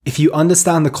If you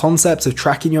understand the concepts of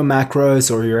tracking your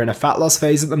macros or you're in a fat loss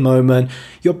phase at the moment,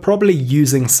 you're probably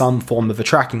using some form of a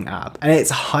tracking app. And it's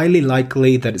highly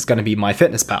likely that it's going to be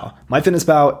MyFitnessPal.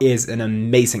 MyFitnessPal is an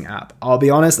amazing app. I'll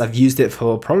be honest, I've used it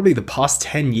for probably the past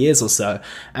 10 years or so.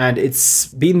 And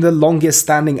it's been the longest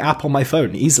standing app on my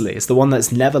phone, easily. It's the one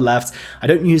that's never left. I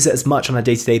don't use it as much on a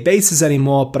day-to-day basis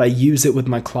anymore, but I use it with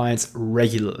my clients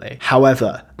regularly.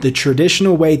 However, the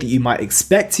traditional way that you might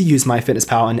expect to use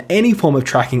MyFitnessPal and any form of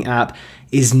tracking app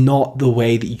is not the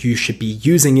way that you should be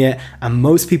using it, and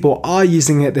most people are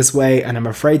using it this way, and I'm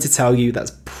afraid to tell you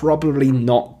that's probably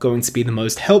not going to be the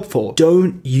most helpful.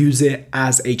 Don't use it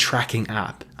as a tracking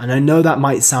app. And I know that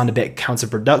might sound a bit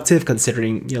counterproductive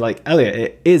considering you're like, Elliot,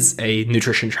 it is a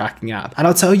nutrition tracking app. And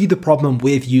I'll tell you the problem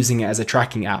with using it as a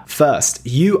tracking app. First,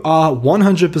 you are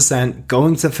 100%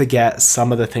 going to forget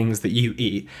some of the things that you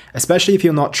eat, especially if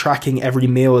you're not tracking every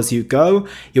meal as you go.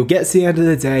 You'll get to the end of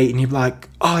the day and you'll be like,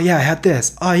 oh yeah, I had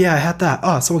this. Oh yeah, I had that.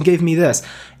 Oh, someone gave me this.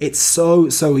 It's so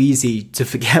easy to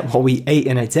forget what we ate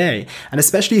in a day. And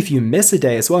especially if you miss a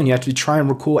day as well and you have to try and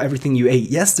recall everything you ate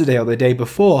yesterday or the day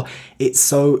before, it's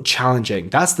so challenging.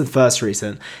 That's the first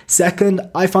reason. Second,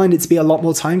 I find it to be a lot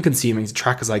more time consuming to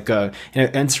track as I go.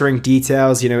 Entering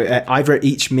details, either at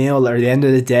each meal or at the end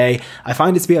of the day, I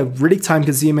find it to be a really time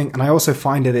consuming, and I also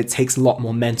find that it takes a lot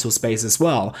more mental space as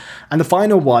well. And the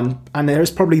final one, and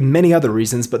there's probably many other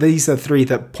reasons, but these are three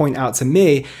that point out to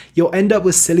me, you'll end up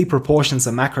with silly proportions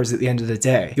of macros at the end of the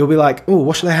day. You'll be like, oh,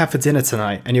 what should I have for dinner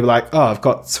tonight? And you'll be like, oh, I've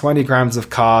got 20 grams of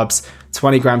carbs,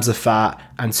 20 grams of fat,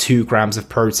 and 2 grams of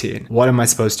protein. What am I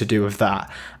supposed to do with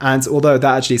that? And although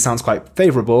that actually sounds quite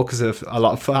favorable because of a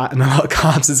lot of fat and a lot of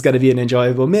carbs is going to be an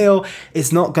enjoyable meal,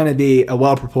 it's not going to be a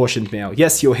well-proportioned meal.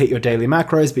 Yes, you'll hit your daily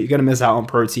macros, but you're going to miss out on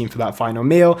protein for that final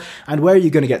meal. And where are you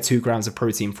going to get 2 grams of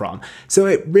protein from? So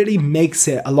it really makes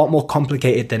it a lot more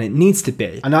complicated than it needs to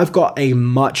be. And I've got a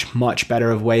much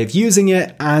better way of using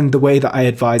it, and the way that I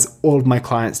advise all of my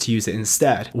clients to use it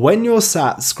instead. When you're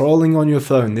sat scrolling on your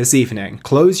phone this evening,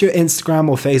 close your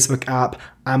Instagram or Facebook app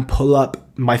and pull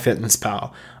up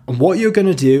MyFitnessPal. And what you're going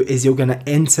to do is you're going to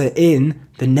enter in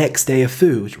the next day of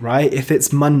food, right? If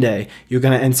it's Monday, you're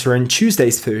going to enter in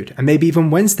Tuesday's food and maybe even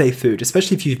Wednesday food,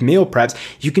 especially if you've meal prepped.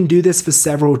 You can do this for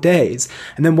several days.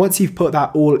 And then once you've put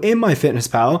that all in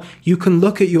MyFitnessPal, you can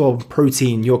look at your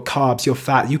protein, your carbs, your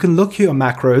fat, you can look at your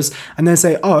macros and then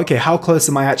say, oh, okay, how close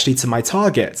am I actually to my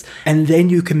target? And then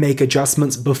you can make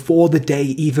adjustments before the day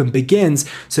even begins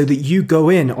so that you go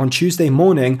in on Tuesday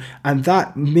morning and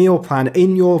that meal plan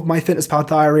in your MyFitnessPal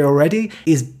diary already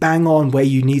is bang on where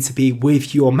you need to be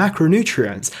with your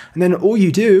macronutrients. And then all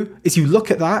you do is you look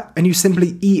at that and you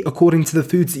simply eat according to the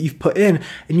foods that you've put in,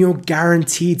 and you're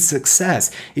guaranteed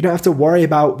success. You don't have to worry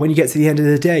about when you get to the end of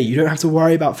the day. You don't have to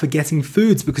worry about forgetting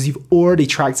foods because you've already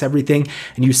tracked everything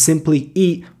and you simply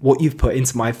eat what you've put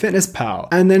into MyFitnessPal.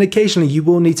 And then occasionally you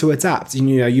will need to adapt.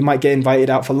 You might get invited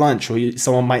out for lunch, or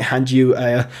someone might hand you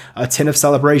a tin of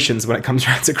celebrations when it comes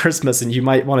around to Christmas, and you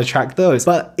might want to track those.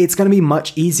 But it's going to be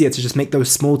much easier to just make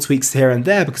those small tweaks here and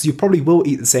there because you probably will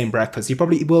eat the same breakfast, you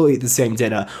probably will eat the same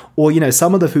dinner, or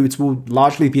some of the foods will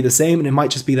largely be the same and it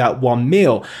might just be that one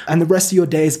meal, and the rest of your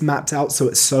day is mapped out, so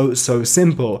it's so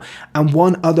simple. And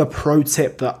one other pro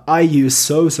tip that I use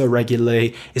so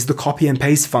regularly is the copy and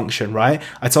paste function, right?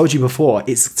 I told you before,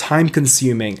 it's time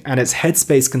consuming and it's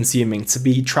headspace consuming to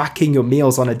be tracking your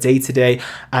meals on a day-to-day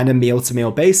and a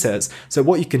meal-to-meal basis. So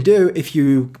what you can do if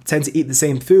you tend to eat the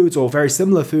same foods or very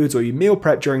similar foods, or you meal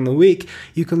prep during the week,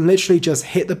 you can literally just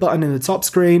hit the button in the top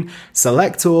screen,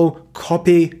 select all,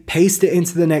 copy, paste it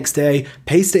into the next day,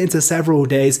 paste it into several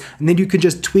days, and then you can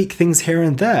just tweak things here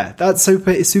and there. That's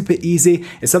super easy.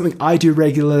 It's something I do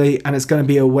regularly, and it's going to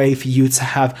be a way for you to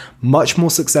have much more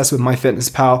success with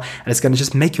MyFitnessPal, and it's going to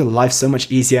just make your life so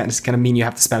much easier, and it's going to mean you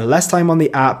have to spend less time on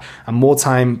the app and more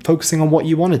time focusing on what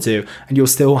you want to do, and you'll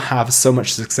still have so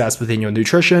much success within your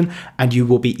nutrition, and you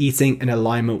will be eating in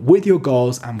alignment with your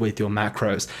goals and with your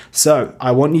macros. So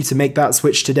I want you to make that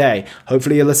switch today.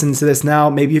 Hopefully you're listening to this now.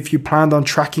 Maybe if you planned on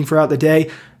tracking throughout the day,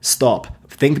 stop.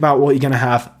 Think about what you're going to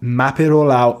have, map it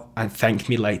all out, and thank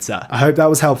me later. I hope that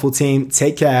was helpful, team.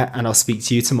 Take care, and I'll speak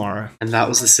to you tomorrow. And that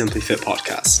was the Simply Fit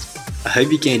podcast. I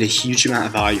hope you gained a huge amount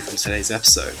of value from today's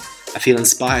episode. I feel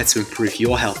inspired to improve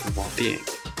your health and well-being.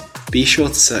 Be sure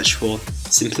to search for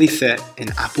Simply Fit in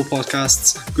Apple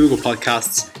Podcasts, Google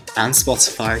Podcasts, and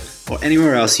Spotify, or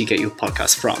anywhere else you get your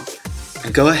podcast from.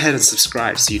 And go ahead and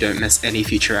subscribe so you don't miss any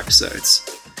future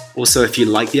episodes. Also, if you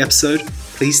like the episode,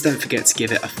 please don't forget to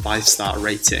give it a 5-star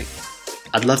rating.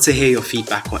 I'd love to hear your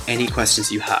feedback or any questions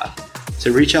you have.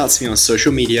 So reach out to me on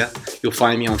social media. You'll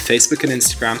find me on Facebook and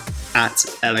Instagram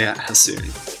 @Elliot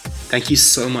Hassoun. Thank you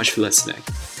so much for listening,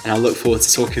 and I look forward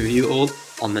to talking with you all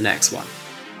on the next one.